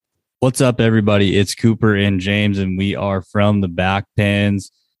What's up, everybody? It's Cooper and James, and we are from the Back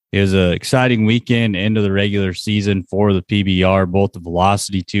Pens. It was an exciting weekend into the regular season for the PBR, both the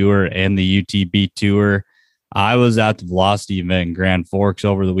Velocity Tour and the UTB Tour. I was at the Velocity event in Grand Forks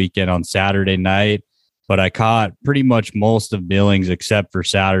over the weekend on Saturday night, but I caught pretty much most of Billings except for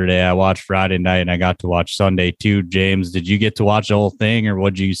Saturday. I watched Friday night, and I got to watch Sunday too. James, did you get to watch the whole thing, or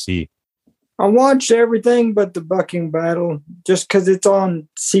what did you see? I watched everything but the bucking battle just because it's on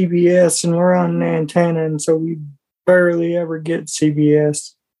CBS and we're on an antenna, and so we barely ever get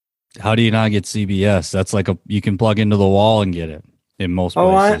CBS. How do you not get CBS? That's like you can plug into the wall and get it in most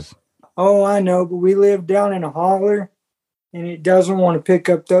places. I know, but we live down in a holler, and it doesn't want to pick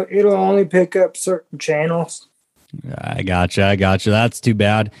up it'll only pick up certain channels. I gotcha. That's too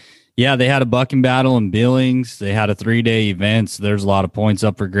bad. Yeah, they had a bucking battle in Billings. They had a 3-day event, so there's a lot of points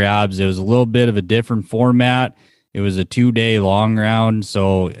up for grabs. It was a little bit of a different format. It was a 2-day long round,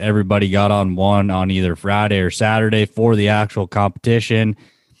 so everybody got on one on either Friday or Saturday for the actual competition,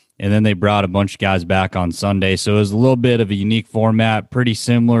 and then they brought a bunch of guys back on Sunday. So it was a little bit of a unique format, pretty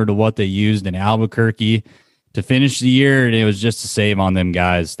similar to what they used in Albuquerque to finish the year, and it was just to save on them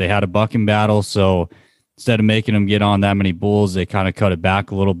guys. They had a bucking battle, so instead of making them get on that many bulls, they kind of cut it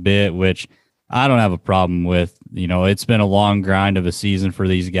back a little bit, which I don't have a problem with. You know, it's been a long grind of a season for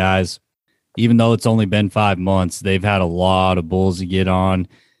these guys. Even though it's only been 5 months, they've had a lot of bulls to get on,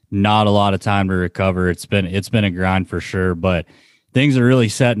 not a lot of time to recover. It's been a grind for sure, but things are really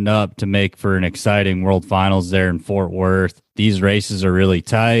setting up to make for an exciting World Finals there in Fort Worth. These races are really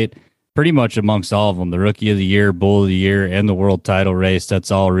tight, pretty much amongst all of them. The Rookie of the Year, Bull of the Year, and the World Title race, that's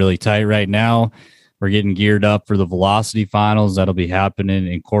all really tight right now. We're getting geared up for the Velocity Finals. That'll be happening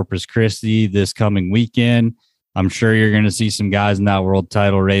in Corpus Christi this coming weekend. I'm sure you're going to see some guys in that world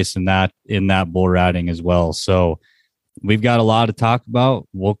title race and in that bull riding as well. So we've got a lot to talk about.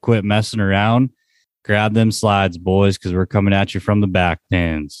 We'll quit messing around. Grab them slides, boys, because we're coming at you from the back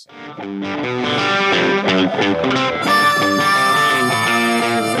pens.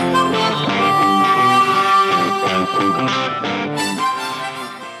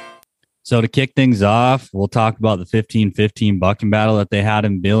 So to kick things off, we'll talk about the 15-15 bucking battle that they had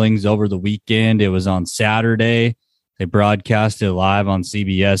in Billings over the weekend. It was on Saturday. They broadcast it live on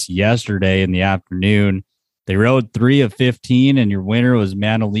CBS yesterday in the afternoon. They rode 3 of 15, and your winner was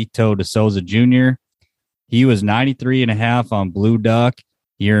Manolito de Souza Jr. He was 93.5 on Blue Duck.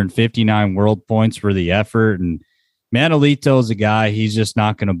 He earned 59 world points for the effort. And Manolito is a guy, he's just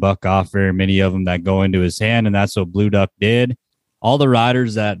not going to buck off very many of them that go into his hand, and that's what Blue Duck did. All the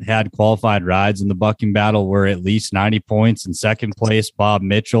riders that had qualified rides in the bucking battle were at least 90 points. In second place, Bob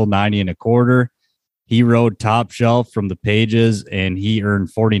Mitchell, 90.25. He rode top shelf from the pages, and he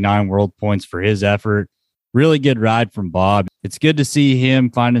earned 49 world points for his effort. Really good ride from Bob. It's good to see him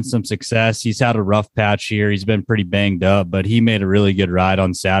finding some success. He's had a rough patch here. He's been pretty banged up, but he made a really good ride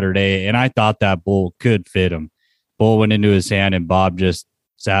on Saturday, and I thought that bull could fit him. Bull went into his hand, and Bob just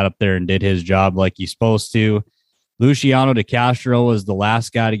sat up there and did his job like he's supposed to. Luciano de Castro was the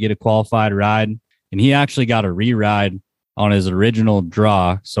last guy to get a qualified ride, and he actually got a re-ride on his original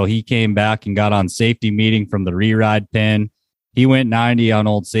draw. So he came back and got on Safety Meeting from the re-ride pen. He went 90 on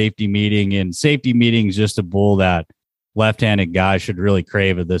old Safety Meeting, and Safety Meeting is just a bull that left-handed guys should really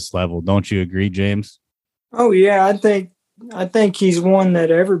crave at this level. Don't you agree, James? Oh yeah, I think he's one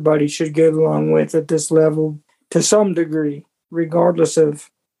that everybody should get along with at this level to some degree, regardless of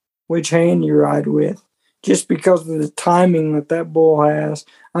which hand you ride with. Just because of the timing that bull has.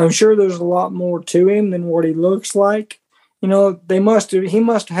 I'm sure there's a lot more to him than what he looks like. You know, he must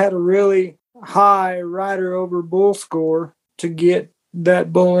have had a really high rider over bull score to get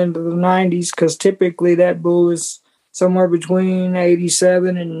that bull into the 90s, because typically that bull is somewhere between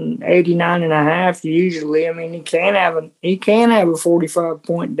 87 and 89.5 usually. I mean, he can have a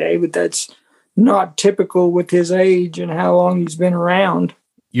 45-point day, but that's not typical with his age and how long he's been around.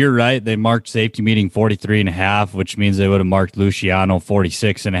 You're right. They marked Safety Meeting 43.5, which means they would have marked Luciano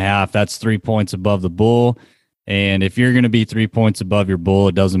 46.5. That's 3 points above the bull. And if you're going to be 3 points above your bull,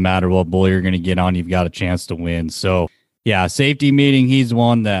 it doesn't matter what bull you're going to get on. You've got a chance to win. So, yeah, Safety Meeting, he's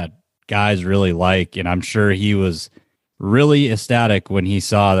one that guys really like. And I'm sure he was really ecstatic when he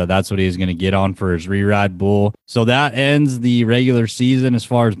saw that that's what he was going to get on for his re-ride bull. So that ends the regular season as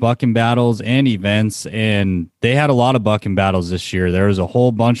far as bucking battles and events, and they had a lot of bucking battles this year. There was a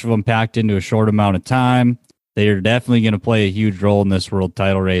whole bunch of them packed into a short amount of time. They are definitely going to play a huge role in this world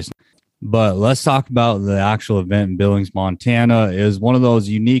title race. But let's talk about the actual event in Billings, Montana. It was one of those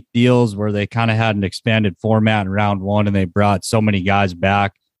unique deals where they kind of had an expanded format in round one, and they brought so many guys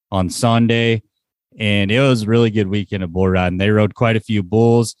back on Sunday. And it was a really good weekend of bull riding. They rode quite a few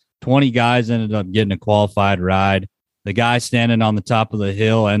bulls. 20 guys ended up getting a qualified ride. The guy standing on the top of the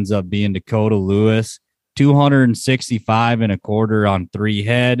hill ends up being Dakota Lewis, 265 and a quarter on 3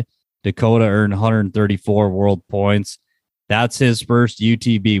 head. Dakota earned 134 world points. That's his first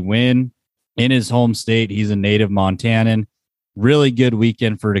UTB win in his home state. He's a native Montanan. Really good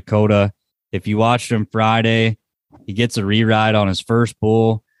weekend for Dakota. If you watched him Friday, he gets a re-ride on his first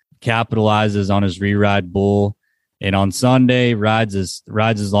bull, capitalizes on his re-ride bull. And on Sunday, rides his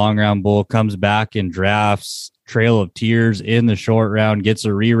long round bull, comes back and drafts Trail of Tears in the short round, gets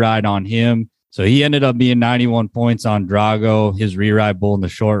a re-ride on him. So he ended up being 91 points on Drago, his re-ride bull in the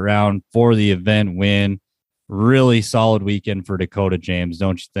short round for the event win. Really solid weekend for Dakota, James,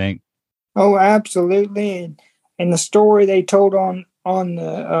 don't you think? Oh, absolutely. And the story they told on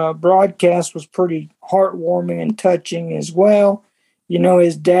the broadcast was pretty heartwarming and touching as well. You know,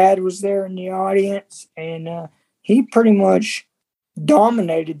 his dad was there in the audience, and he pretty much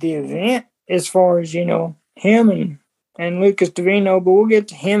dominated the event as far as, you know, him and Lucas Davino, but we'll get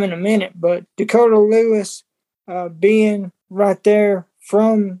to him in a minute. But Dakota Lewis being right there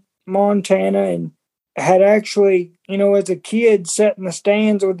from Montana and had actually, you know, as a kid sat in the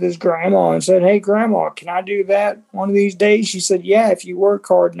stands with his grandma and said, "Hey, Grandma, can I do that one of these days?" She said, "Yeah, if you work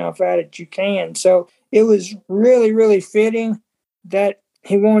hard enough at it, you can." So it was really, really fitting that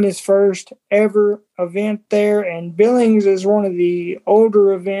he won his first ever event there. And Billings is one of the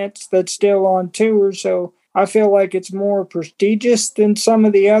older events that's still on tour. So I feel like it's more prestigious than some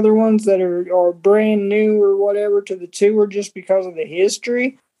of the other ones that are brand new or whatever to the tour just because of the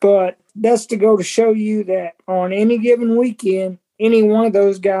history. But that's to go to show you that on any given weekend, any one of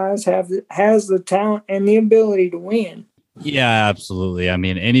those guys has the talent and the ability to win. Yeah, absolutely. I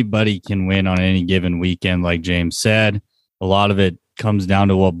mean, anybody can win on any given weekend, like James said. A lot of it comes down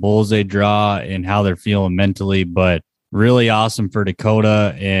to what bulls they draw and how they're feeling mentally, but really awesome for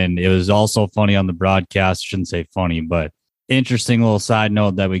Dakota. And it was also funny on the broadcast. I shouldn't say funny, but interesting little side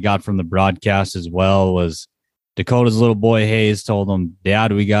note that we got from the broadcast as well was Dakota's little boy Hayes told him,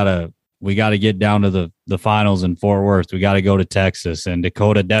 "Dad, we gotta get down to the finals in Fort Worth. We got to go to Texas." And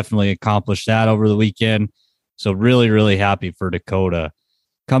Dakota definitely accomplished that over the weekend. So really, really happy for Dakota.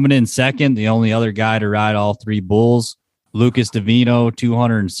 Coming in second, the only other guy to ride all 3 bulls, Lucas Davino,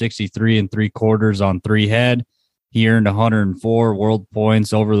 263 and 3/4 on 3 head. He earned 104 world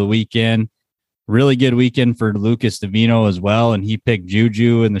points over the weekend. Really good weekend for Lucas Davino as well. And he picked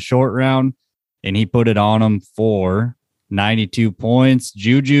Juju in the short round and he put it on him for 92 points.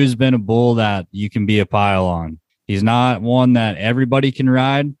 Juju's been a bull that you can be a pile on. He's not one that everybody can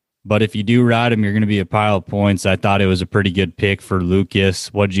ride, but if you do ride him, you're going to be a pile of points. I thought it was a pretty good pick for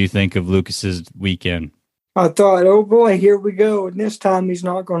Lucas. What did you think of Lucas's weekend? I thought, oh boy, here we go. And this time he's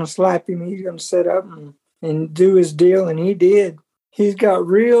not going to slap him. He's going to sit up and do his deal. And he did. He's got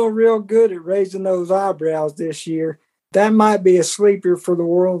real good at raising those eyebrows this year. That might be a sleeper for the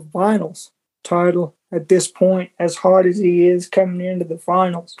World Finals title at this point, as hard as he is coming into the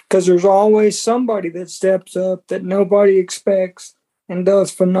finals. Because there's always somebody that steps up that nobody expects and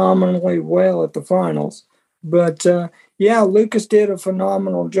does phenomenally well at the finals. But, yeah, Lucas did a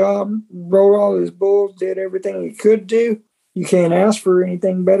phenomenal job, rode all his bulls, did everything he could do. You can't ask for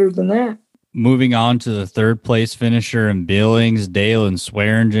anything better than that. Moving on to the third place finisher in Billings, Dalen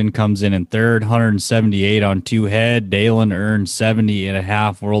Swearingen comes in third, 178 on 2 head. Dalen earned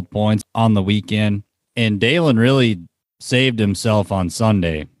 70.5 world points on the weekend. And Dalen really saved himself on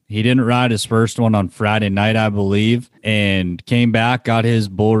Sunday. He didn't ride his first one on Friday night, I believe, and came back, got his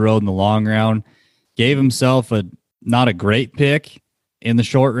bull road in the long round, gave himself not a great pick in the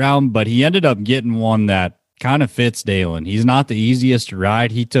short round, but he ended up getting one that kind of fits Dalen. He's not the easiest to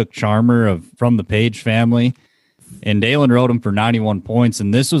ride. He took Charmer from the Page family, and Dalen rode him for 91 points.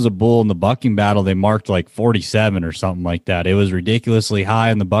 And this was a bull in the bucking battle. They marked like 47 or something like that. It was ridiculously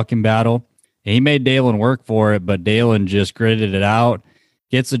high in the bucking battle. And he made Dalen work for it, but Dalen just gritted it out,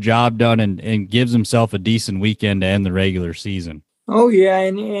 gets the job done, and gives himself a decent weekend to end the regular season. Oh, yeah,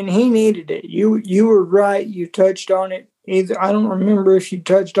 and he needed it. You were right. You touched on it. I don't remember if you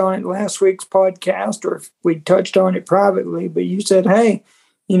touched on it last week's podcast or if we touched on it privately, but you said, hey,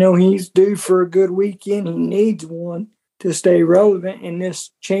 you know, he's due for a good weekend. He needs one to stay relevant in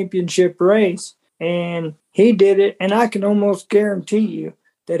this championship race. And he did it, and I can almost guarantee you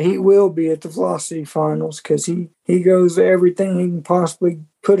that he will be at the Velocity Finals because he goes everything he can possibly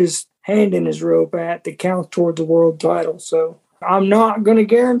put his hand in his rope at that counts towards the world title. So I'm not going to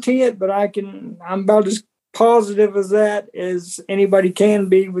guarantee it, but I'm about as positive as that as anybody can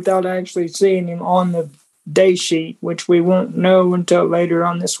be without actually seeing him on the day sheet, which we won't know until later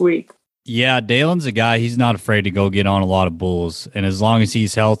on this week. Yeah, Dalen's a guy, he's not afraid to go get on a lot of bulls. And as long as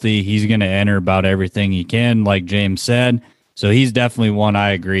he's healthy, he's going to enter about everything he can, like James said. So he's definitely one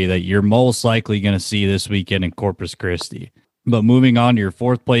I agree that you're most likely going to see this weekend in Corpus Christi. But moving on to your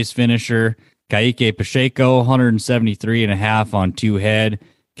fourth place finisher, Kaique Pacheco, 173 and a half on two head.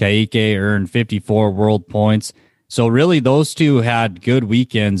 Kaique earned 54 world points. So really those two had good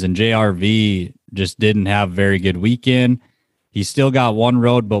weekends, and JRV just didn't have a very good weekend. He still got one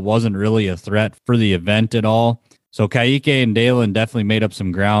road, but wasn't really a threat for the event at all. So Kaique and Dalen definitely made up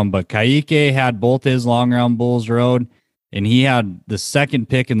some ground, but Kaique had both his long round bulls rode, and he had the second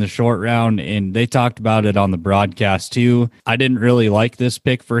pick in the short round, and they talked about it on the broadcast too. I didn't really like this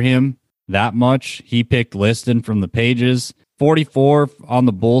pick for him that much. He picked Liston from the pages, 44 on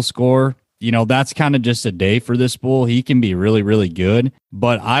the bull score. That's kind of just a day for this bull. He can be really, really good,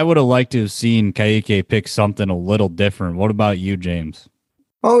 but I would have liked to have seen Kaique pick something a little different. What about you, James?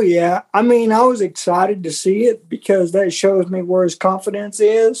 Oh, yeah. I mean, I was excited to see it because that shows me where his confidence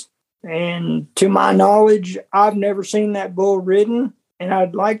is. And to my knowledge, I've never seen that bull ridden, and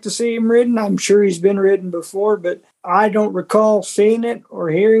I'd like to see him ridden. I'm sure he's been ridden before, but I don't recall seeing it or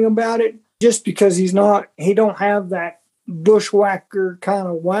hearing about it just because he don't have that bushwhacker kind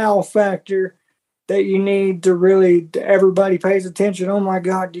of wow factor that you need to really, everybody pays attention. Oh my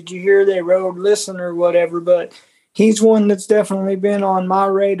God, did you hear they rode? Listen or whatever. But he's one that's definitely been on my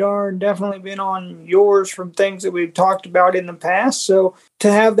radar and definitely been on yours from things that we've talked about in the past. So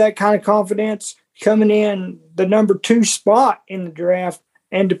to have that kind of confidence coming in the number 2 spot in the draft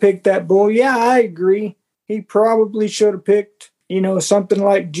and to pick that bull, yeah, I agree. He probably should have picked, something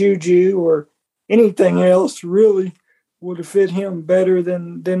like Juju or anything else really would have fit him better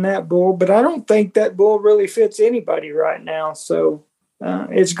than that bull. But I don't think that bull really fits anybody right now. So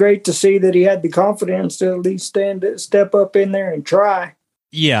it's great to see that he had the confidence to at least step up in there and try.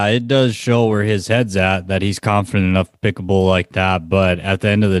 Yeah, it does show where his head's at, that he's confident enough to pick a bull like that. But at the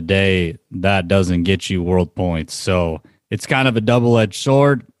end of the day, that doesn't get you world points. So it's kind of a double-edged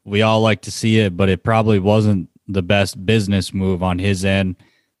sword. We all like to see it, but it probably wasn't the best business move on his end.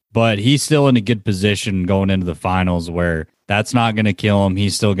 But he's still in a good position going into the finals where that's not going to kill him.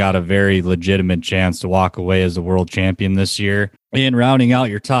 He's still got a very legitimate chance to walk away as the world champion this year. And rounding out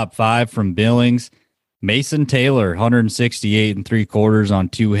your top 5 from Billings, Mason Taylor, 168 and 3/4 on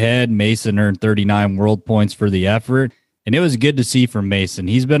two head. Mason earned 39 world points for the effort. And it was good to see from Mason.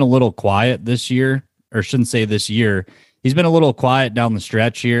 He's been a little quiet this year, or shouldn't say this year. He's been a little quiet down the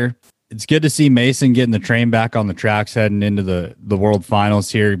stretch here. It's good to see Mason getting the train back on the tracks heading into the world finals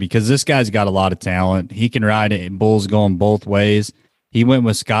here, because this guy's got a lot of talent. He can ride it, bulls going both ways. He went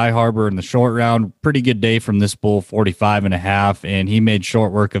with Sky Harbor in the short round. Pretty good day from this bull, 45 and a half, and he made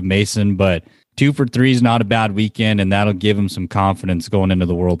short work of Mason, but 2 for 3 is not a bad weekend, and that'll give him some confidence going into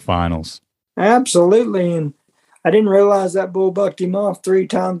the world finals. Absolutely. And I didn't realize that bull bucked him off 3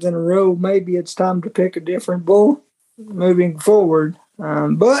 times in a row. Maybe it's time to pick a different bull moving forward.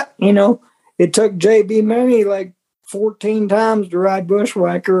 But, it took JB Money like 14 times to ride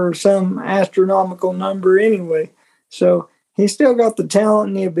Bushwhacker or some astronomical number anyway. So he's still got the talent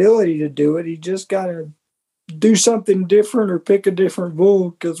and the ability to do it. He just got to do something different or pick a different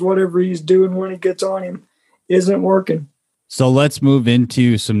bull, because whatever he's doing when he gets on him isn't working. So let's move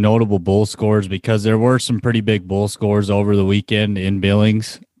into some notable bull scores, because there were some pretty big bull scores over the weekend in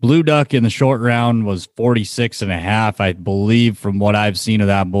Billings. Blue Duck in the short round was 46 and a half. I believe from what I've seen of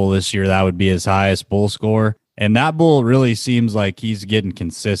that bull this year, that would be his highest bull score. And that bull really seems like he's getting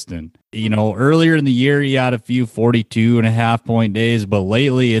consistent. Earlier in the year, he had a few 42 and a half point days, but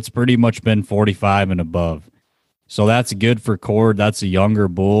lately it's pretty much been 45 and above. So that's good for Cord. That's a younger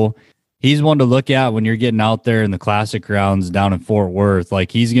bull. He's one to look at when you're getting out there in the classic rounds down in Fort Worth.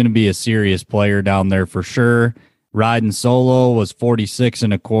 Like, he's going to be a serious player down there for sure. Riding solo was 46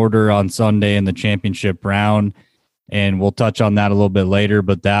 and a quarter on Sunday in the championship round. And we'll touch on that a little bit later,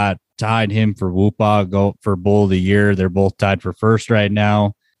 but that tied him for Whoopah for bull of the year. They're both tied for first right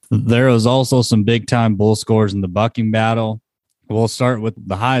now. There was also some big time bull scores in the bucking battle. We'll start with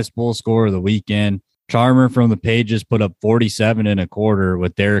the highest bull score of the weekend. Charmer from the pages put up 47 and a quarter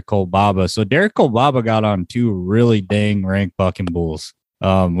with Derek Kolbaba. So Derek Kolbaba got on 2 really dang ranked bucking bulls.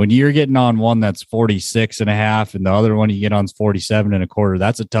 When you're getting on one that's 46 and a half and the other one you get on is 47 and a quarter,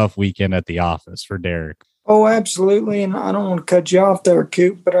 that's a tough weekend at the office for Derek. Oh, absolutely. And I don't want to cut you off there,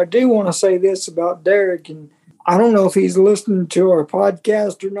 Coop, but I do want to say this about Derek. And I don't know if he's listening to our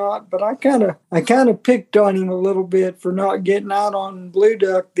podcast or not, but I kind of picked on him a little bit for not getting out on Blue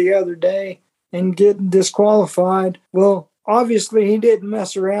Duck the other day and getting disqualified. Well, obviously he didn't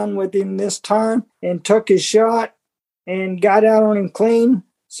mess around with him this time and took his shot and got out on him clean.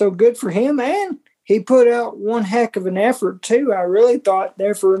 So good for him. And he put out one heck of an effort, too. I really thought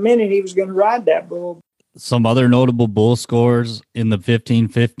there for a minute he was going to ride that bull. Some other notable bull scores in the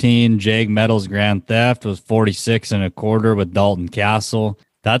 15-15 Jag Metal's Grand Theft was 46 and a quarter with Dalton Castle.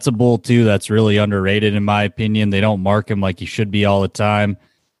 That's a bull, too, that's really underrated, in my opinion. They don't mark him like he should be all the time,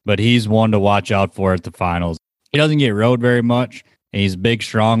 but he's one to watch out for at the finals. He doesn't get rode very much, and he's a big,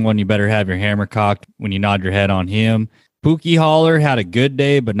 strong one. You better have your hammer cocked when you nod your head on him. Pookie Holler had a good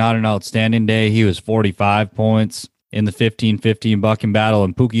day, but not an outstanding day. He was 45 points in the 15-15 bucking battle,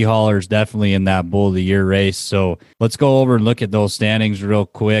 and Pookie Holler is definitely in that Bull of the Year race. So let's go over and look at those standings real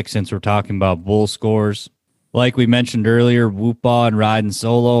quick since we're talking about bull scores. Like we mentioned earlier, Whoopah and Riding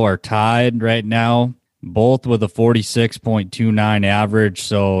Solo are tied right now, both with a 46.29 average.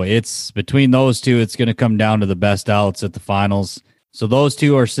 So it's between those two, it's going to come down to the best outs at the finals. So those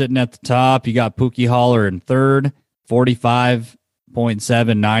two are sitting at the top. You got Pookie Holler in third.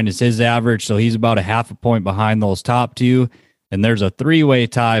 45.79 is his average, so he's about a half a point behind those top two. And there's a three-way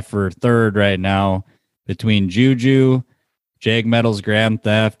tie for third right now between Juju, Jag Metal's Grand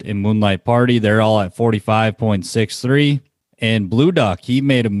Theft, and Moonlight Party. They're all at 45.63. And Blue Duck, he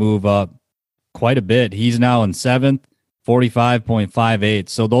made a move up quite a bit. He's now in seventh, 45.58.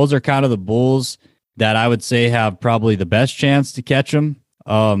 So those are kind of the bulls that I would say have probably the best chance to catch him.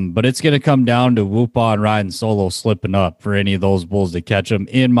 But it's going to come down to Whoopah and Riding Solo slipping up for any of those bulls to catch them,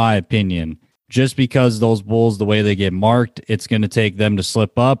 in my opinion. Just because those bulls, the way they get marked, it's going to take them to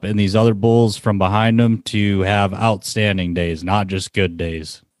slip up and these other bulls from behind them to have outstanding days, not just good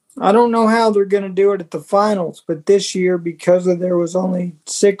days. I don't know how they're going to do it at the finals, but this year, because there was only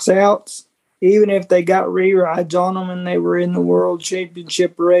 6 outs, even if they got re-rides on them and they were in the World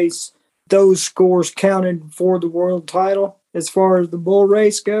Championship race, those scores counted for the world title as far as the bull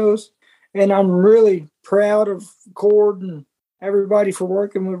race goes. And I'm really proud of Cord and everybody for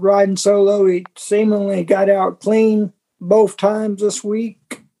working with Riding Solo. He seemingly got out clean both times this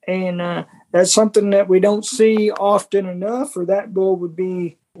week. And that's something that we don't see often enough, or that bull would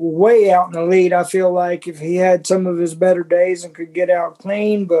be way out in the lead, I feel like, if he had some of his better days and could get out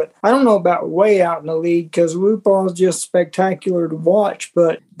clean. But I don't know about way out in the lead, because Whoopah is just spectacular to watch.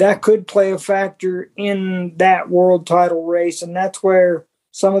 But that could play a factor in that world title race, and that's where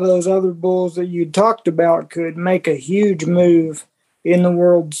some of those other bulls that you talked about could make a huge move in the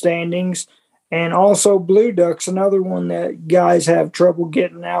world standings. And also Blue Duck's another one that guys have trouble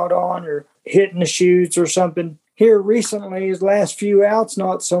getting out on, or hitting the chutes or something. Here recently, his last few outs,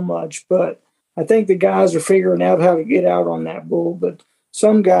 not so much, but I think the guys are figuring out how to get out on that bull. But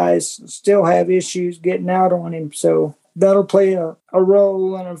some guys still have issues getting out on him, so that'll play a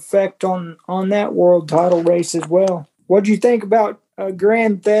role and effect on that world title race as well. What do you think about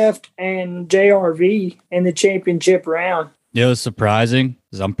Grand Theft and JRV in the championship round? It was surprising,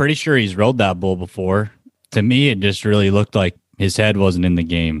 because I'm pretty sure he's rode that bull before. To me, it just really looked like his head wasn't in the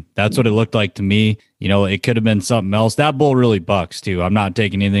game. That's what it looked like to me. You know, it could have been something else. That bull really bucks, too. I'm not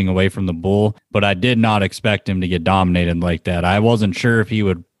taking anything away from the bull, but I did not expect him to get dominated like that. I wasn't sure if he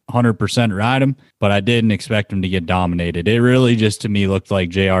would 100% ride him, but I didn't expect him to get dominated. It really just, to me, looked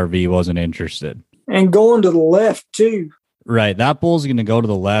like JRV wasn't interested. And going to the left, too. Right. That bull's going to go to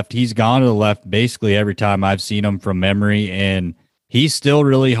the left. He's gone to the left basically every time I've seen him from memory, and he's still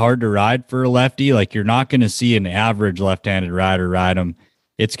really hard to ride for a lefty. Like, you're not going to see an average left-handed rider ride him.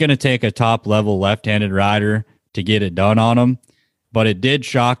 It's going to take a top-level left-handed rider to get it done on him. But it did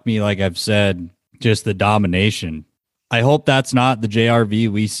shock me, like I've said, just the domination. I hope that's not the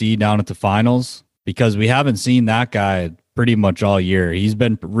JRV we see down at the finals, because we haven't seen that guy pretty much all year. He's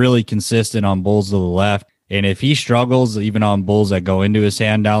been really consistent on bulls to the left. And if he struggles even on bulls that go into his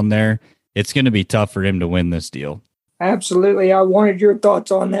hand down there, it's going to be tough for him to win this deal. Absolutely. I wanted your thoughts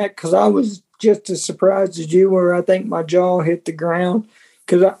on that, because I was just as surprised as you were. I think my jaw hit the ground,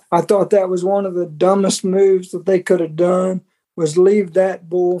 because I thought that was one of the dumbest moves that they could have done, was leave that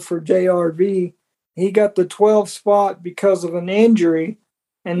bull for JRV. He got the 12th spot because of an injury,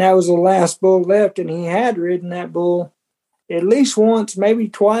 and that was the last bull left, and he had ridden that bull at least once, maybe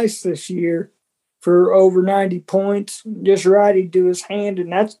twice this year, for over 90 points, just riding to his hand,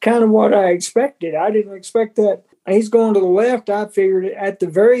 and that's kind of what I expected. I didn't expect that. He's going to the left. I figured at the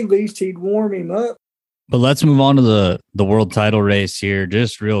very least he'd warm him up. But let's move on to the world title race here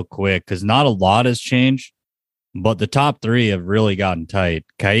just real quick, because not a lot has changed, but the top three have really gotten tight.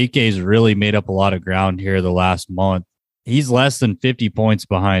 Kaike's really made up a lot of ground here the last month. He's less than 50 points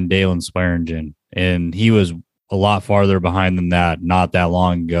behind Dalen Swearingen, and he was a lot farther behind than that not that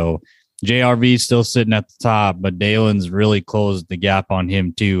long ago. JRV's still sitting at the top, but Dalen's really closed the gap on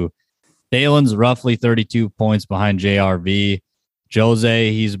him too. Dalen's roughly 32 points behind JRV.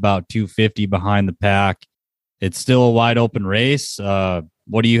 Jose, he's about 250 behind the pack. It's still a wide open race.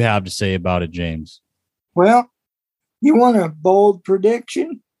 What do you have to say about it, James? Well, you want a bold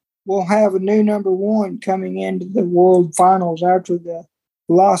prediction? We'll have a new number one coming into the World Finals after the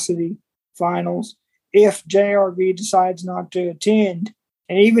Velocity Finals if JRV decides not to attend.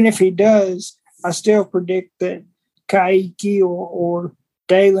 And even if he does, I still predict that Kaiki or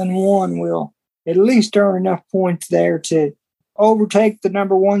Dalen One will at least earn enough points there to overtake the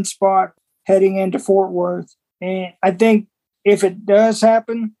number one spot heading into Fort Worth. And I think if it does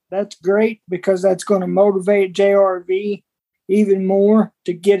happen, that's great because that's going to motivate JRV even more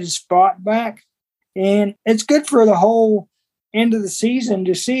to get his spot back. And it's good for the whole end of the season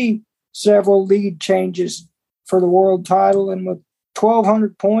to see several lead changes for the world title. And with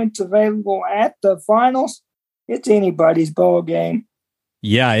 1,200 points available at the finals, it's anybody's ball game.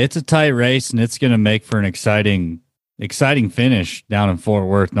 Yeah, it's a tight race, and it's going to make for an exciting finish down in Fort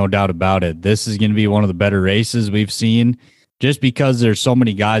Worth, no doubt about it. This is going to be one of the better races we've seen just because there's so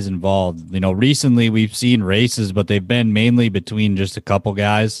many guys involved. Recently we've seen races, but they've been mainly between just a couple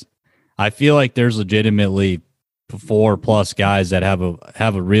guys. I feel like there's legitimately 4+ guys that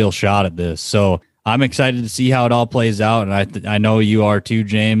have a real shot at this. So I'm excited to see how it all plays out, and I know you are too,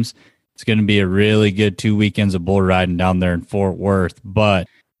 James. It's going to be a really good 2 weekends of bull riding down there in Fort Worth. But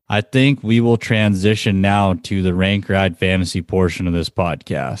I think we will transition now to the Rank Ride Fantasy portion of this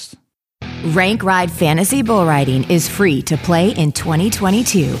podcast. Rank Ride Fantasy Bull Riding is free to play in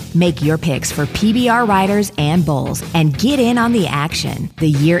 2022. Make your picks for PBR riders and bulls and get in on the action. The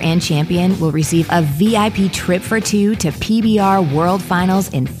year-end champion will receive a VIP trip for two to PBR World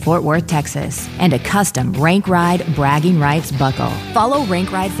Finals in Fort Worth, Texas, and a custom Rank Ride Bragging Rights buckle. Follow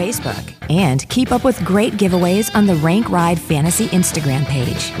Rank Ride Facebook and keep up with great giveaways on the Rank Ride Fantasy Instagram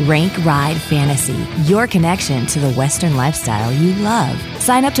page. Rank Ride Fantasy, your connection to the Western lifestyle you love.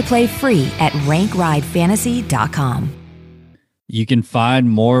 Sign up to play free at rankridefantasy.com. You can find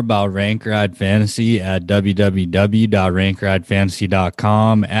more about Rank Ride Fantasy at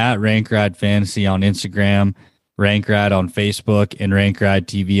www.rankridefantasy.com, at Rank Ride Fantasy on Instagram, Rank Ride on Facebook, and Rank Ride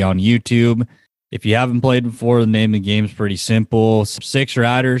TV on YouTube. If you haven't played before, the name of the game is pretty simple. 6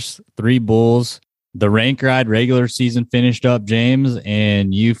 riders, 3 bulls. The Rank Ride regular season finished up, James,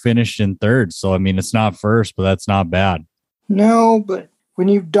 and you finished in third. So, it's not first, but that's not bad. No, but when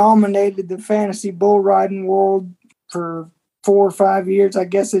you've dominated the fantasy bull riding world for 4 or 5 years, I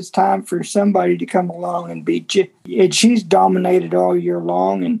guess it's time for somebody to come along and beat you. And she's dominated all year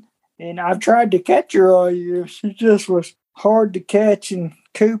long, and I've tried to catch her all year. She just was hard to catch. And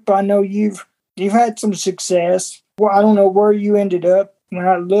Coop, I know you've had some success. Well, I don't know where you ended up. When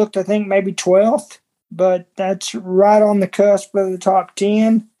I looked, I think maybe 12th, but that's right on the cusp of the top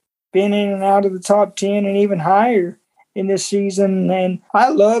 10. Been in and out of the top 10 and even higher in this season. And I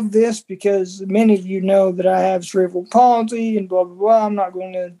love this because many of you know that I have cerebral palsy and blah, blah, blah. I'm not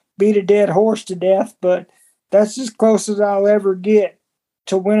going to beat a dead horse to death, but that's as close as I'll ever get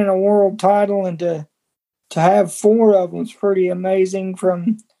to winning a world title, and to have 4 of them is pretty amazing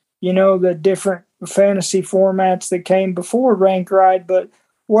from, the different fantasy formats that came before Rank Ride. But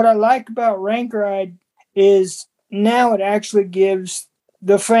what I like about Rank Ride is now it actually gives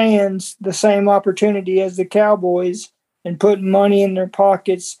the fans the same opportunity as the Cowboys and putting money in their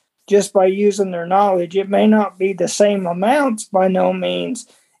pockets just by using their knowledge. It may not be the same amounts by no means,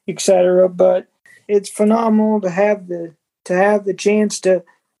 etc., but it's phenomenal to have the chance to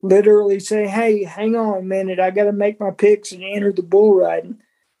literally say, hey, hang on a minute, I got to make my picks and enter the bull riding.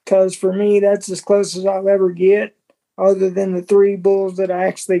 Because for me, that's as close as I'll ever get, other than the 3 bulls that I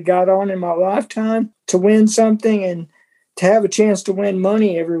actually got on in my lifetime, to win something and to have a chance to win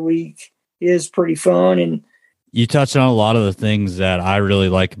money every week is pretty fun. And you touched on a lot of the things that I really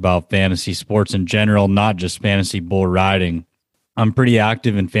like about fantasy sports in general, not just fantasy bull riding. I'm pretty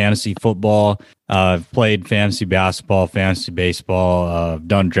active in fantasy football. I've played fantasy basketball, fantasy baseball,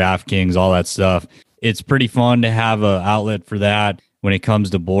 done DraftKings, all that stuff. It's pretty fun to have an outlet for that. When it comes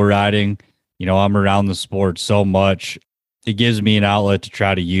to bull riding, I'm around the sport so much. It gives me an outlet to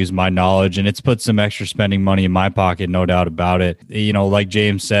try to use my knowledge, and it's put some extra spending money in my pocket, no doubt about it. Like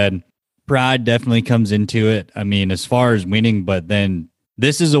James said, pride definitely comes into it. As far as winning, but then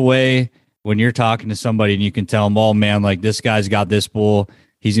this is a way when you're talking to somebody and you can tell them, oh man, like this guy's got this bull,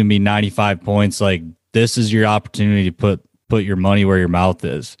 he's going to be 95 points. Like this is your opportunity to put your money where your mouth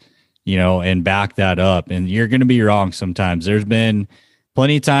is. And back that up. And you're going to be wrong sometimes. There's been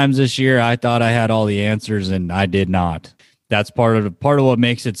plenty of times this year I thought I had all the answers and I did not. That's part of what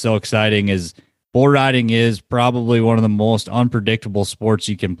makes it so exciting. Is bull riding is probably one of the most unpredictable sports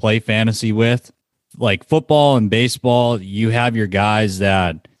you can play fantasy with. like football and baseball, you have your guys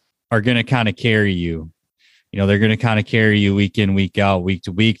that are going to kind of carry you. You know, they're going to kind of carry you week in, week out, week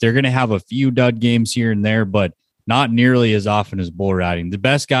to week. They're going to have a few dud games here and there, but not nearly as often as bull riding. The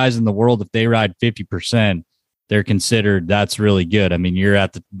best guys in the world, if they ride 50%, they're considered that's really good. I mean, you're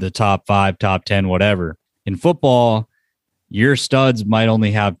at the top 5, top 10, whatever. In football, your studs might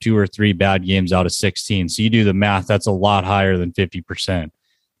only have 2 or 3 bad games out of 16. So you do the math, that's a lot higher than 50%.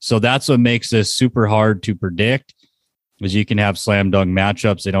 So that's what makes this super hard to predict, is you can have slam dunk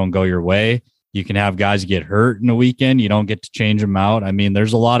matchups. They don't go your way. You can have guys get hurt in a weekend. You don't get to change them out. I mean,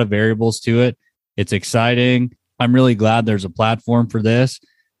 there's a lot of variables to it. It's exciting. I'm really glad there's a platform for this.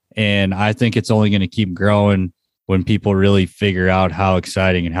 And I think it's only going to keep growing when people really figure out how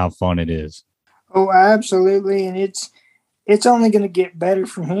exciting and how fun it is. Oh, absolutely. And it's only going to get better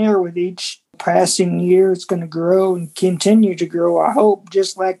from here with each passing year. It's going to grow and continue to grow, I hope,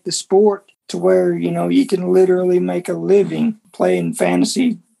 just like the sport, to where, you know, you can literally make a living playing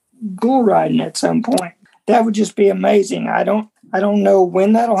fantasy bull riding at some point. That would just be amazing. I don't know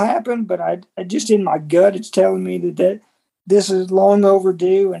when that'll happen, but I just, in my gut, it's telling me that this is long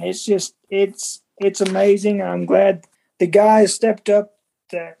overdue, and it's amazing. I'm glad the guys stepped up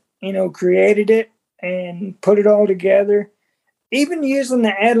that, you know, created it and put it all together. Even using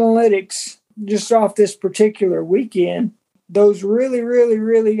the analytics just off this particular weekend, those really, really,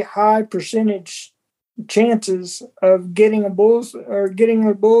 really high percentage chances of getting a bulls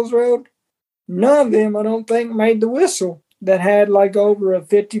road, none of them, I don't think, made the whistle that had like over a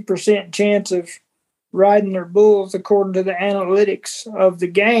 50% chance of riding their bulls according to the analytics of the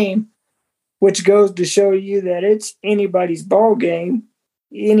game, which goes to show you that it's anybody's ball game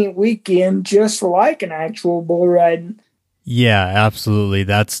any weekend, just like an actual bull riding. Yeah, absolutely.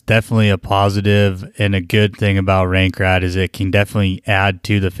 That's definitely a positive, and a good thing about Rank Ride is it can definitely add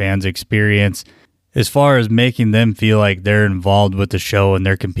to the fans' experience as far as making them feel like they're involved with the show and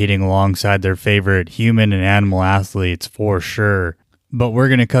they're competing alongside their favorite human and animal athletes, for sure. But we're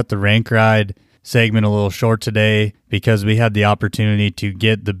going to cut the Rank Ride segment a little short today because we had the opportunity to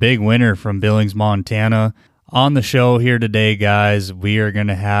get the big winner from Billings, Montana on the show here today, guys. We are going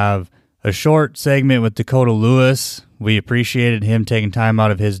to have a short segment with Dakota Lewis. We appreciated him taking time out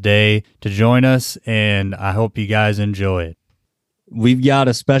of his day to join us, and I hope you guys enjoy it. We've got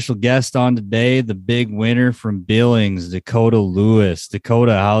a special guest on today, the big winner from Billings, Dakota Lewis.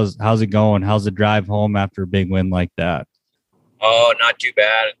 Dakota, how's it going? How's the drive home after a big win like that? Oh, not too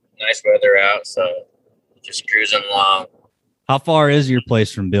bad. Nice weather out, so just cruising along. How far is your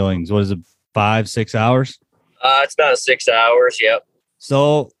place from Billings? What is it, 5-6 hours? It's about 6 hours, yep.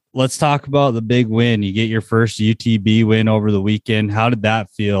 So let's talk about the big win. You get your first UTB win over the weekend. How did that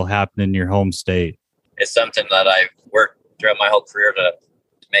feel happening in your home state? It's something that I've worked throughout my whole career to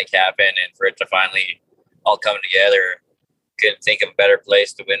make happen, and for it to finally all come together. Couldn't think of a better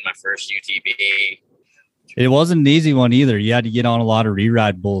place to win my first UTB. It wasn't an easy one either. You had to get on a lot of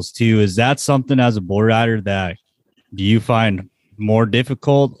re-ride bulls too. Is that something as a bull rider that do you find more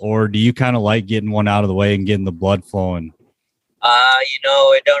difficult, or do you kind of like getting one out of the way and getting the blood flowing? I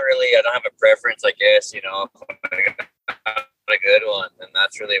don't have a preference, I guess. If I got a good one, and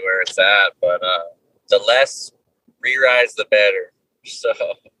that's really where it's at. But the less re-rides, the better. So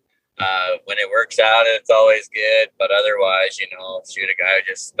when it works out, it's always good. But otherwise, shoot, a guy would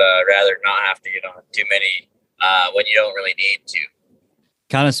just rather not have to get on too many when you don't really need to.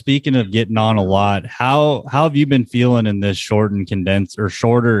 Kind of speaking of getting on a lot, how have you been feeling in this shorter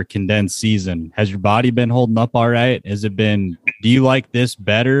condensed season? Has your body been holding up all right? Do you like this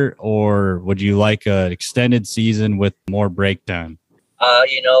better, or would you like an extended season with more break time?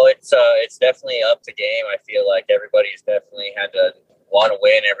 It's definitely up the game. I feel like everybody's definitely had to want to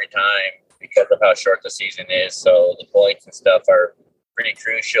win every time because of how short the season is. So the points and stuff are pretty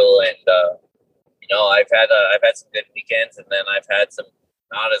crucial. And I've had some good weekends, and then I've had some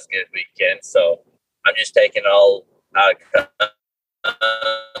not as good weekends. So I'm just taking all out of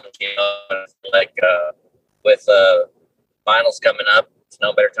with finals coming up, it's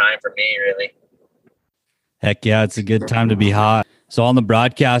no better time for me, really. Heck yeah, it's a good time to be hot. So on the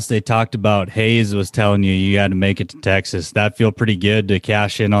broadcast, they talked about Hayes was telling you had to make it to Texas. That feel pretty good to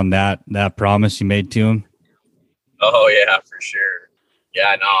cash in on that promise you made to him? Oh, yeah, for sure.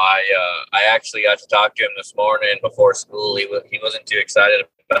 Yeah, no, I actually got to talk to him this morning before school. He wasn't too excited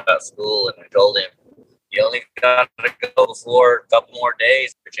about school, and I told him he only got to go before a couple more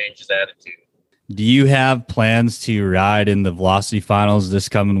days to change his attitude. Do you have plans to ride in the Velocity Finals this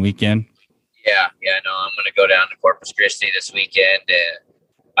coming weekend? Yeah, no, I'm going to go down to Corpus Christi this weekend, and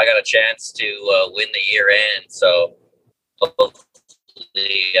I got a chance to win the year end, so hopefully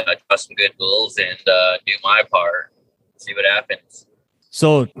draw some good bulls and do my part. See what happens.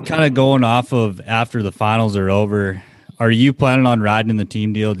 So kind of going off of after the finals are over, are you planning on riding in the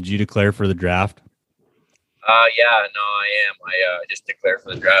team deal? Did you declare for the draft? Yeah, no, I am. I just declared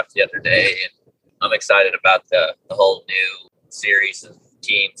for the draft the other day, and I'm excited about the whole new series of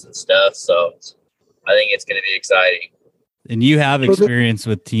teams and stuff. So I think it's going to be exciting. And you have experience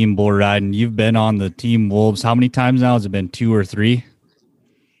with team bull riding. You've been on the team wolves. How many times now? Has it been 2 or 3?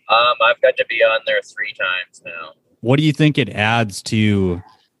 I've got to be on there 3 times now. What do you think it adds to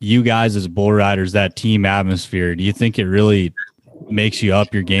you guys as bull riders, that team atmosphere? Do you think it really makes you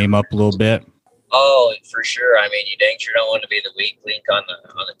up your game up a little bit? Oh, for sure. I mean, you dang sure don't want to be the weak link on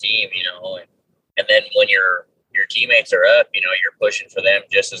the team, you know. And then when your teammates are up, you know, you're pushing for them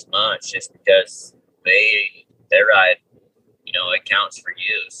just as much, just because they ride, you know, it counts for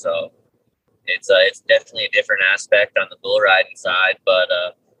you. So it's definitely a different aspect on the bull riding side, but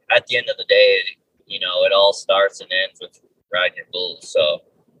at the end of the day, you know, it all starts and ends with riding your bulls. So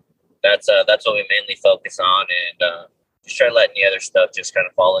that's what we mainly focus on, and just try letting the other stuff just kind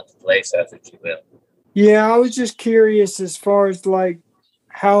of fall into place as it will. Yeah, I was just curious as far as like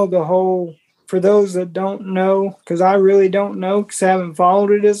how the whole, for those that don't know, because I really don't know because I haven't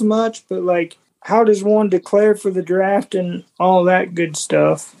followed it as much, but like how does one declare for the draft and all that good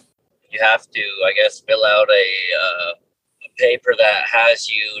stuff? You have to, I guess, fill out a paper that has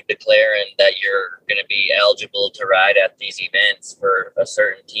you declaring that you're going to be eligible to ride at these events for a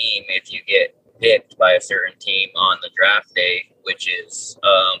certain team if you get picked by a certain team on the draft day, which is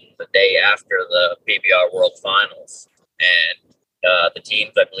the day after the PBR World Finals. And the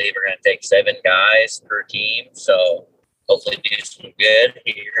teams, I believe, are going to take 7 guys per team. So hopefully do some good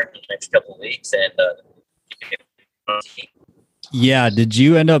here in the next couple of weeks. And yeah, did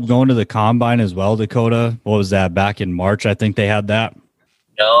you end up going to the combine as well, Dakota? What was that, back in March? I think they had that.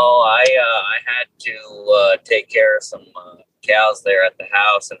 No, I had to take care of some cows there at the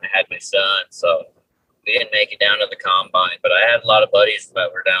house, and I had my son, so we didn't make it down to the combine. But I had a lot of buddies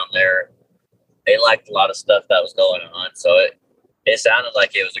that were down there. They liked a lot of stuff that was going on, so it sounded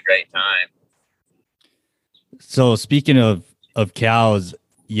like it was a great time. So speaking of cows,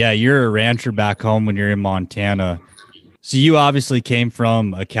 yeah, you're a rancher back home when you're in Montana. So you obviously came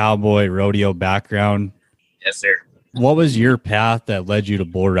from a cowboy rodeo background. Yes, sir. What was your path that led you to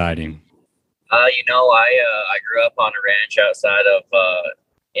bull riding? You know, I grew up on a ranch outside of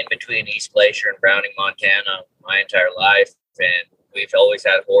in between East Glacier and Browning, Montana, my entire life, and we've always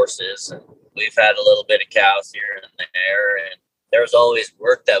had horses, and we've had a little bit of cows here and there, and there was always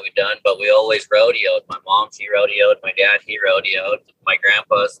work that we done, but we always rodeoed. My mom, she rodeoed. My dad, he rodeoed. My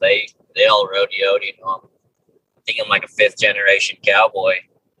grandpas, they all rodeoed. You know, I think I'm like a 5th generation cowboy,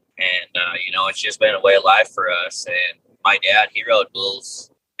 and you know, it's just been a way of life for us. And my dad, he rode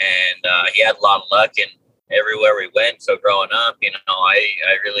bulls, and he had a lot of luck in everywhere we went. So growing up, you know, I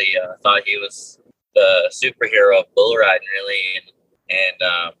really thought he was the superhero of bull riding, really. And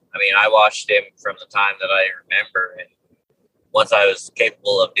I mean, I watched him from the time that I remember, and once I was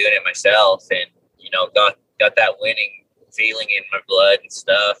capable of doing it myself, and you know, got that winning feeling in my blood and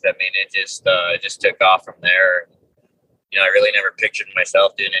stuff. I mean, it just took off from there. You know, I really never pictured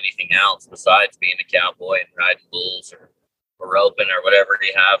myself doing anything else besides being a cowboy and riding bulls or roping or whatever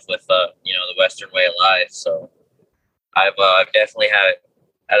you have with you know, the Western way of life. So I've definitely had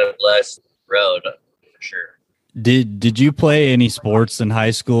a blessed road for sure. Did you play any sports in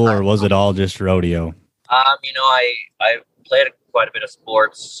high school, or was it all just rodeo? You know, I played quite a bit of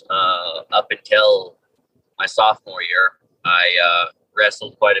sports up until my sophomore year. I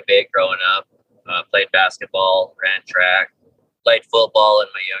wrestled quite a bit growing up. Played basketball, ran track, played football in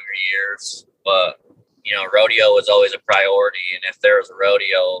my younger years. But, you know, rodeo was always a priority. And if there was a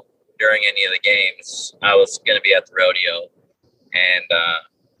rodeo during any of the games, I was going to be at the rodeo. And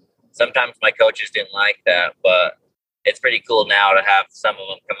sometimes my coaches didn't like that, but it's pretty cool now to have some of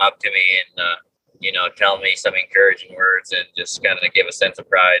them come up to me and, you know, tell me some encouraging words and just kind of give a sense of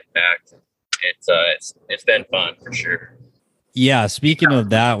pride back. It's been fun for sure. Yeah, speaking of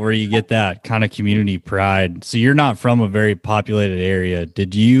that, where you get that kind of community pride. So you're not from a very populated area.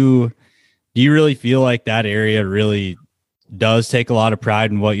 Do you really feel like that area really does take a lot of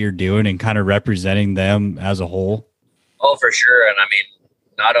pride in what you're doing and kind of representing them as a whole? Oh, for sure. And I mean,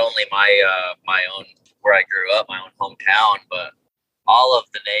 not only my own, where I grew up, my own hometown, but all of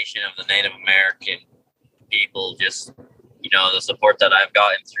the nation of the Native American people, just, you know, the support that I've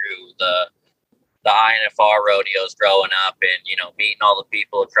gotten through the INFR rodeos growing up, and, you know, meeting all the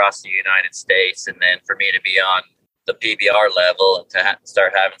people across the United States. And then for me to be on the PBR level and to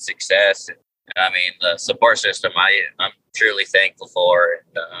start having success I mean, the support system I'm truly thankful for.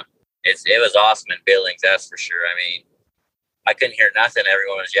 And it was awesome in Billings, that's for sure. I mean, I couldn't hear nothing.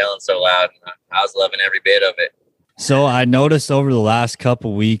 Everyone was yelling so loud, and I was loving every bit of it. So I noticed over the last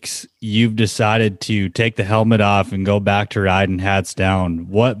couple weeks, you've decided to take the helmet off and go back to riding hats down.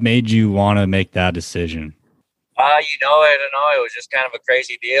 What made you want to make that decision? I don't know. It was just kind of a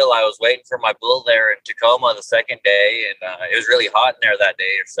crazy deal. I was waiting for my bull there in Tacoma the second day, and it was really hot in there that day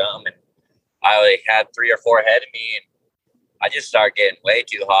or something. And I had 3 or 4 ahead of me, and I just started getting way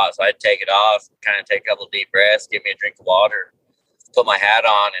too hot. So I'd take it off, kind of take a couple deep breaths, give me a drink of water, put my hat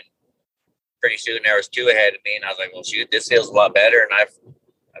on, and pretty soon there was 2 ahead of me. And I was like, well, shoot, this feels a lot better. And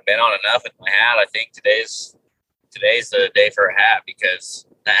I've been on enough with my hat. I think today's the day for a hat, because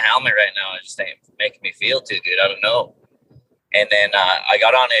that helmet right now just ain't making me feel too good. I don't know. And then I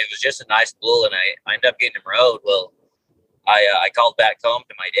got on it. It was just a nice bull, and I ended up getting him rode. Well, I called back home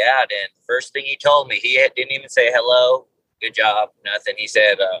to my dad, and first thing he told me, he didn't even say hello, good job, nothing. He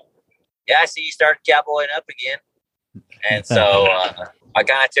said, yeah, I see you started cowboying up again. And so I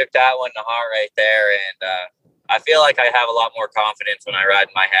kind of took that one to heart right there. And I feel like I have a lot more confidence when I ride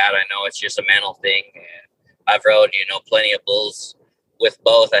in my hat. I know it's just a mental thing. And I've rode, plenty of bulls with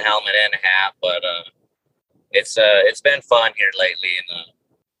both a helmet and a hat, but it's been fun here lately, and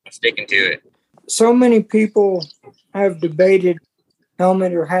I'm sticking to it. So many people have debated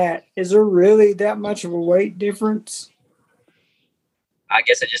helmet or hat. Is there really that much of a weight difference? I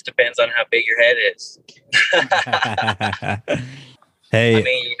guess it just depends on how big your head is. Hey, I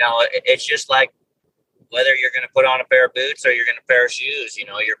mean, it's just like whether you're going to put on a pair of boots or you're going to pair of shoes,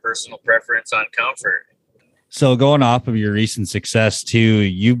 your personal preference on comfort. so going off of your recent success too,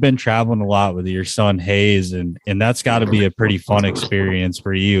 you've been traveling a lot with your son Hayes, and that's got to be a pretty fun experience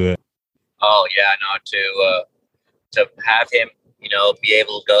for you. Oh yeah, no, to have him, be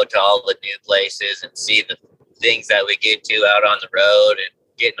able to go to all the new places and see the things that we get to out on the road and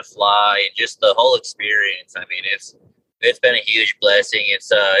getting to fly and just the whole experience. I mean, it's been a huge blessing.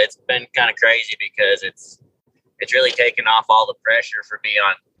 It's been kind of crazy because it's really taken off all the pressure for me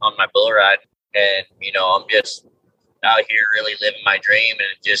on my bull ride. And, I'm just out here really living my dream and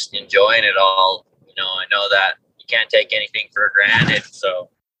just enjoying it all. I know that you can't take anything for granted. So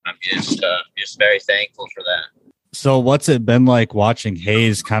I'm just very thankful for that. So what's it been like watching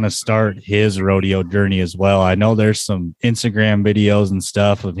Hayes kind of start his rodeo journey as well? I know there's some Instagram videos and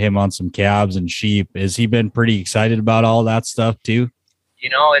stuff of him on some calves and sheep. Has he been pretty excited about all that stuff too?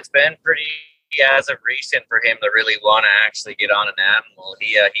 It's been pretty as of recent for him to really want to actually get on an animal.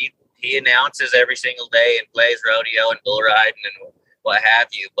 He announces every single day and plays rodeo and bull riding and what have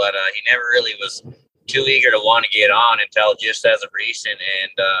you, but he never really was too eager to want to get on until just as of recent.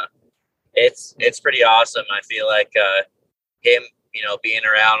 And it's pretty awesome. I feel like him, being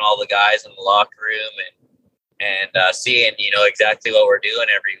around all the guys in the locker room and seeing, exactly what we're doing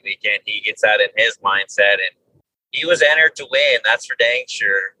every weekend, he gets that in his mindset. And he was entered to win, that's for dang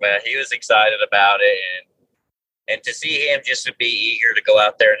sure. But he was excited about it, and to see him just to be eager to go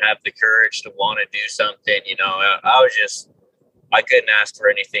out there and have the courage to want to do something, I couldn't ask for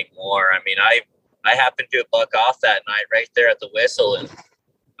anything more. I mean, I happened to buck off that night right there at the whistle, and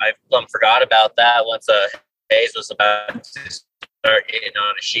I forgot about that once Hayes was about to start getting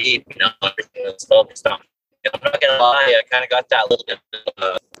on a sheep. Everything was focused on. I'm not gonna lie, I kind of got that little bit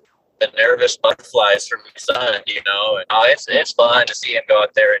of the nervous butterflies from my son. And it's fun to see him go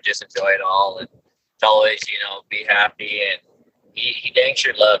out there and just enjoy it all, and to always be happy. And he dang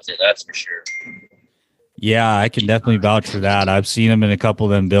sure loves it. That's for sure. Yeah, I can definitely vouch for that. I've seen him in a couple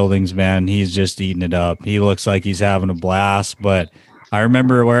of them buildings, man. He's just eating it up. He looks like he's having a blast, but I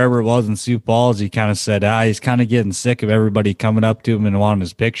remember wherever it was in Sioux Falls, he kind of said, he's kind of getting sick of everybody coming up to him and wanting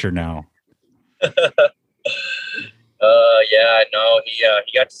his picture now. Yeah, no, he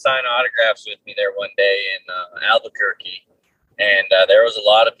got to sign autographs with me there one day in Albuquerque, and there was a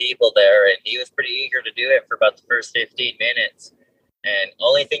lot of people there, and he was pretty eager to do it for about the first 15 minutes, and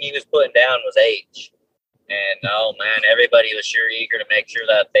only thing he was putting down was H. And oh man, everybody was sure eager to make sure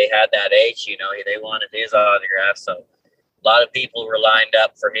that they had that H. They wanted his autograph, so a lot of people were lined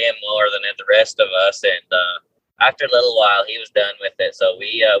up for him more than the rest of us. And after a little while, he was done with it. So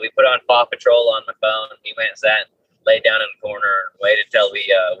we put on Paw Patrol on my phone. He went and sat, laid down in the corner, and waited till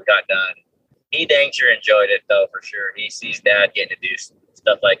we got done. He dang sure enjoyed it though, for sure. He sees Dad getting to do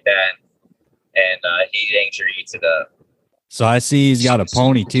stuff like that, and he dang sure eats it up. So I see he's got a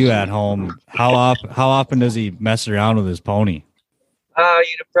pony too at home. How often does he mess around with his pony?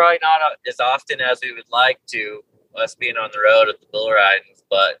 Probably not as often as we would like to. Us being on the road at the bull riding,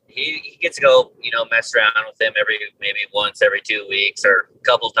 but he gets to go, mess around with him maybe once every 2 weeks or a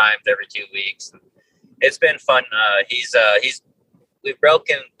couple times every 2 weeks. It's been fun. We've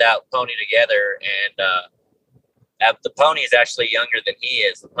broken that pony together, and the pony is actually younger than he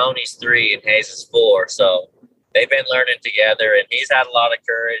is. The pony's 3 and Hayes is 4, so they've been learning together, and he's had a lot of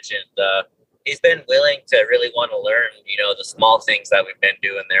courage, and he's been willing to really want to learn, the small things that we've been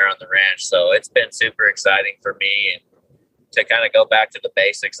doing there on the ranch. So it's been super exciting for me, and to kind of go back to the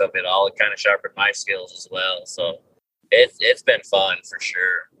basics of it all. It kind of sharpened my skills as well. So it's been fun for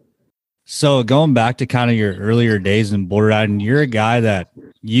sure. So going back to kind of your earlier days in bull riding, you're a guy that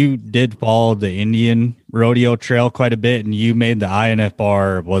you did follow the Indian rodeo trail quite a bit, and you made the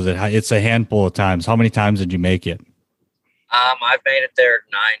INFR. It's a handful of times. How many times did you make it? I've made it there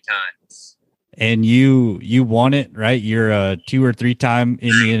 9 times. And you won it, right? You're a 2 or 3 time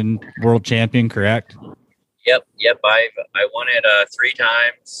Indian world champion, correct? Yep. I won it 3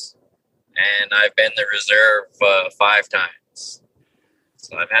 times, and I've been the reserve 5 times.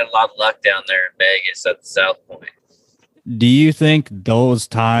 So I've had a lot of luck down there in Vegas at the South Point. Do you think those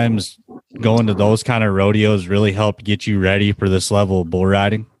times going to those kind of rodeos really helped get you ready for this level of bull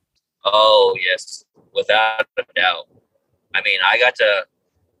riding? Oh yes, without a doubt. I mean, I got to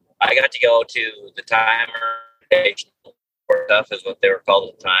go to the timer stuff is what they were called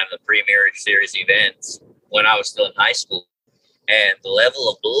at the time, the Premier Series events when I was still in high school. And the level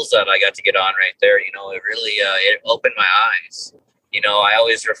of bulls that I got to get on right there, it really it opened my eyes. I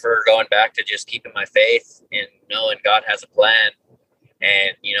always refer going back to just keeping my faith and knowing God has a plan.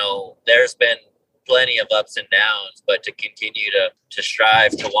 And, there's been plenty of ups and downs, but to continue to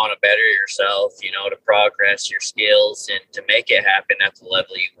strive to want to better yourself, to progress your skills and to make it happen at the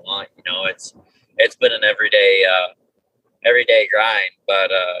level you want. It's been an everyday grind,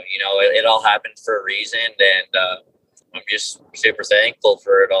 but, it all happened for a reason. And I'm just super thankful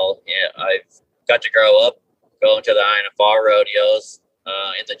for it all. Yeah, I've got to grow up going to the INFR rodeos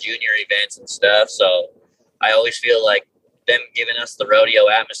in the junior events and stuff. So I always feel like them giving us the rodeo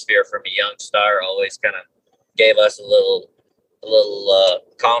atmosphere from a young star always kind of gave us a little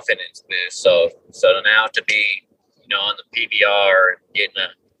confidence boost. So now to be, on the PBR and getting to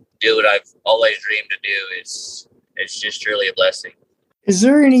do what I've always dreamed to do, it's just truly a blessing. Is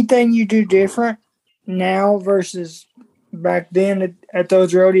there anything you do different now versus back then at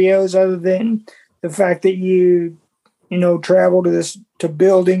those rodeos, other than the fact that you travel to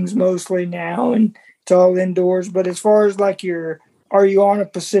Billings mostly now and it's all indoors? But as far as are you on a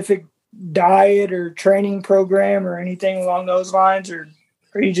specific diet or training program or anything along those lines, or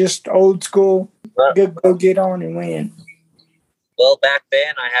are you just old school, good, go get on and win? Well, back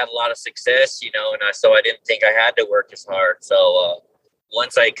then I had a lot of success, so I didn't think I had to work as hard. So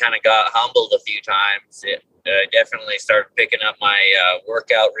once I kind of got humbled a few times, I definitely started picking up my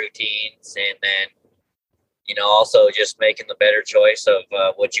workout routines, and then also just making the better choice of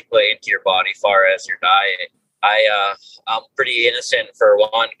what you put into your body far as your diet. I'm pretty innocent for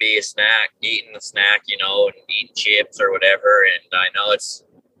wanting to be eating a snack, and eating chips or whatever. And I know it's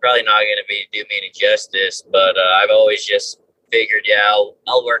probably not going to do me any justice, but I've always just figured,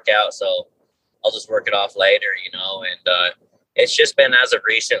 I'll work out, so I'll just work it off later, and it's just been as of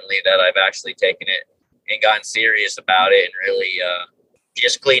recently that I've actually taken it and gotten serious about it and really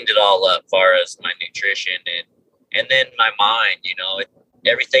just cleaned it all up as far as my nutrition and then my mind.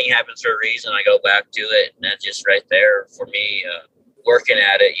 Everything happens for a reason. I go back to it, and that's just right there for me. Working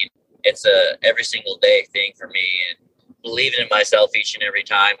at it, it's a every single day thing for me, and believing in myself each and every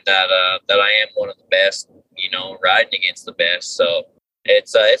time that I am one of the best, riding against the best. So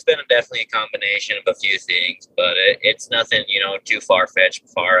it's been definitely a combination of a few things, but it's nothing too far-fetched,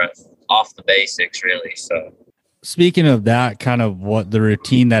 far off the basics really. So speaking of that, kind of what the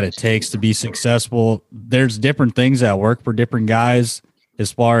routine that it takes to be successful, there's different things that work for different guys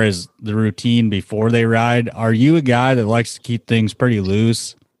as far as the routine before they ride. Are you a guy that likes to keep things pretty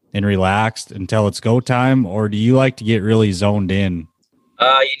loose and relaxed until it's go time, or do you like to get really zoned in?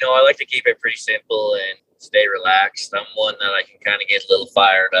 I like to keep it pretty simple and stay relaxed. I'm one that I can kind of get a little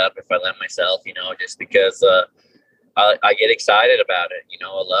fired up if I let myself, just because I get excited about it.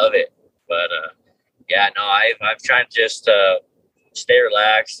 I love it. But I've tried to just stay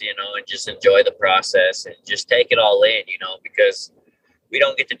relaxed, and just enjoy the process and just take it all in, because we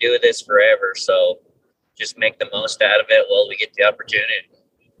don't get to do this forever. So just make the most out of it while we get the opportunity.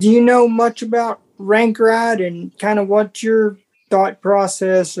 Do you know much about rank ride and kind of what's your thought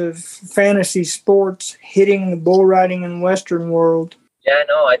process of fantasy sports hitting the bull riding and Western world? Yeah,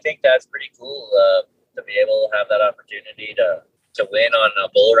 no, I think that's pretty cool to be able to have that opportunity to win on a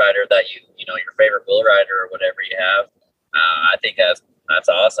bull rider that your favorite bull rider or whatever you have. I think that's That's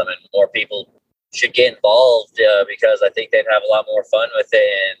awesome, and more people should get involved because I think they'd have a lot more fun with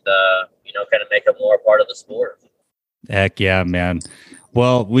it, and kind of make it more a part of the sport. Heck yeah, man.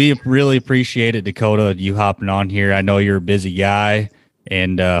 Well, we really appreciate it, Dakota, you hopping on here. I know you're a busy guy,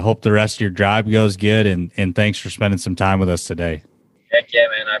 and hope the rest of your drive goes good, and thanks for spending some time with us today. Heck yeah,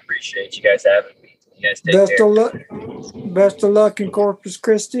 man. I appreciate you guys having me. You guys take care. Best of luck in Corpus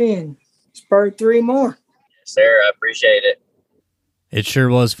Christi, and spur 3 more. Yes, sir. I appreciate it. It sure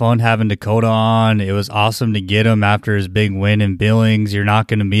was fun having Dakota on. It was awesome to get him after his big win in Billings. You're not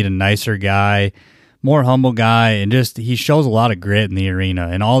going to meet a nicer guy, more humble guy, and just he shows a lot of grit in the arena.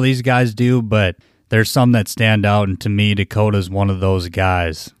 And all these guys do, but there's some that stand out, and to me, Dakota's one of those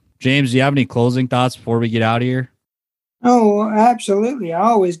guys. James, do you have any closing thoughts before we get out of here? Oh, absolutely. I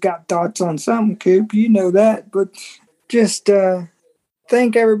always got thoughts on something, Coop. You know that. But just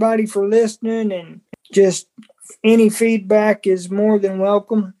thank everybody for listening, and just any feedback is more than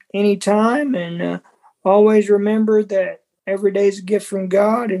welcome anytime. And always remember that every day is a gift from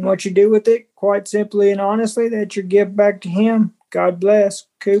God, and what you do with it, quite simply and honestly, that's your gift back to Him. God bless.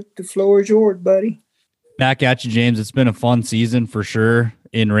 Coop, the floor is yours, buddy. Back at you, James. It's been a fun season for sure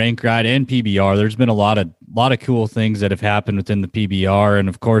in rank ride and PBR. There's been a lot of cool things that have happened within the PBR, and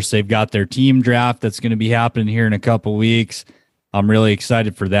of course, they've got their team draft that's going to be happening here in a couple weeks. I'm really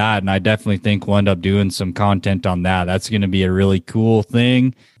excited for that, and I definitely think we'll end up doing some content on that. That's going to be a really cool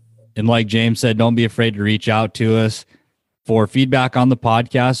thing. And like James said, don't be afraid to reach out to us for feedback on the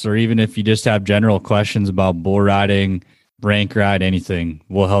podcast, or even if you just have general questions about bull riding, rank ride, anything.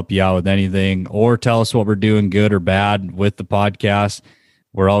 We'll help you out with anything, or tell us what we're doing good or bad with the podcast.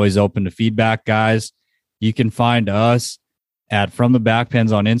 We're always open to feedback, guys. You can find us at From the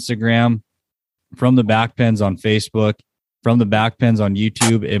Backpens on Instagram, From the Backpens on Facebook, From the Backpens on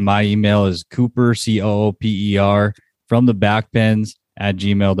YouTube, and my email is Cooper, COOPER, From the Backpens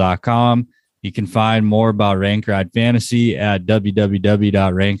 @gmail.com. You can find more about Rank Ride Fantasy at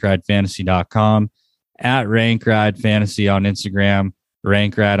www.rankridefantasy.com, at Rank Ride Fantasy on Instagram,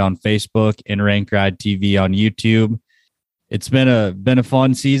 Rank Ride on Facebook, and Rank Ride TV on YouTube. It's been a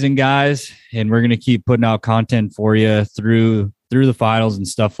fun season, guys, and we're gonna keep putting out content for you through the finals and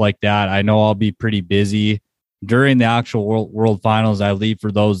stuff like that. I know I'll be pretty busy during the actual world finals. I leave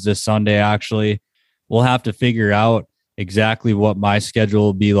for those this Sunday. Actually, we'll have to figure out exactly what my schedule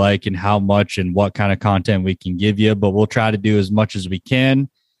will be like and how much and what kind of content we can give you, but we'll try to do as much as we can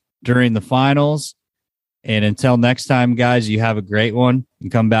during the finals. And until next time, guys, you have a great one, and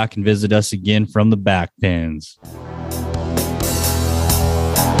come back and visit us again from the Backpens.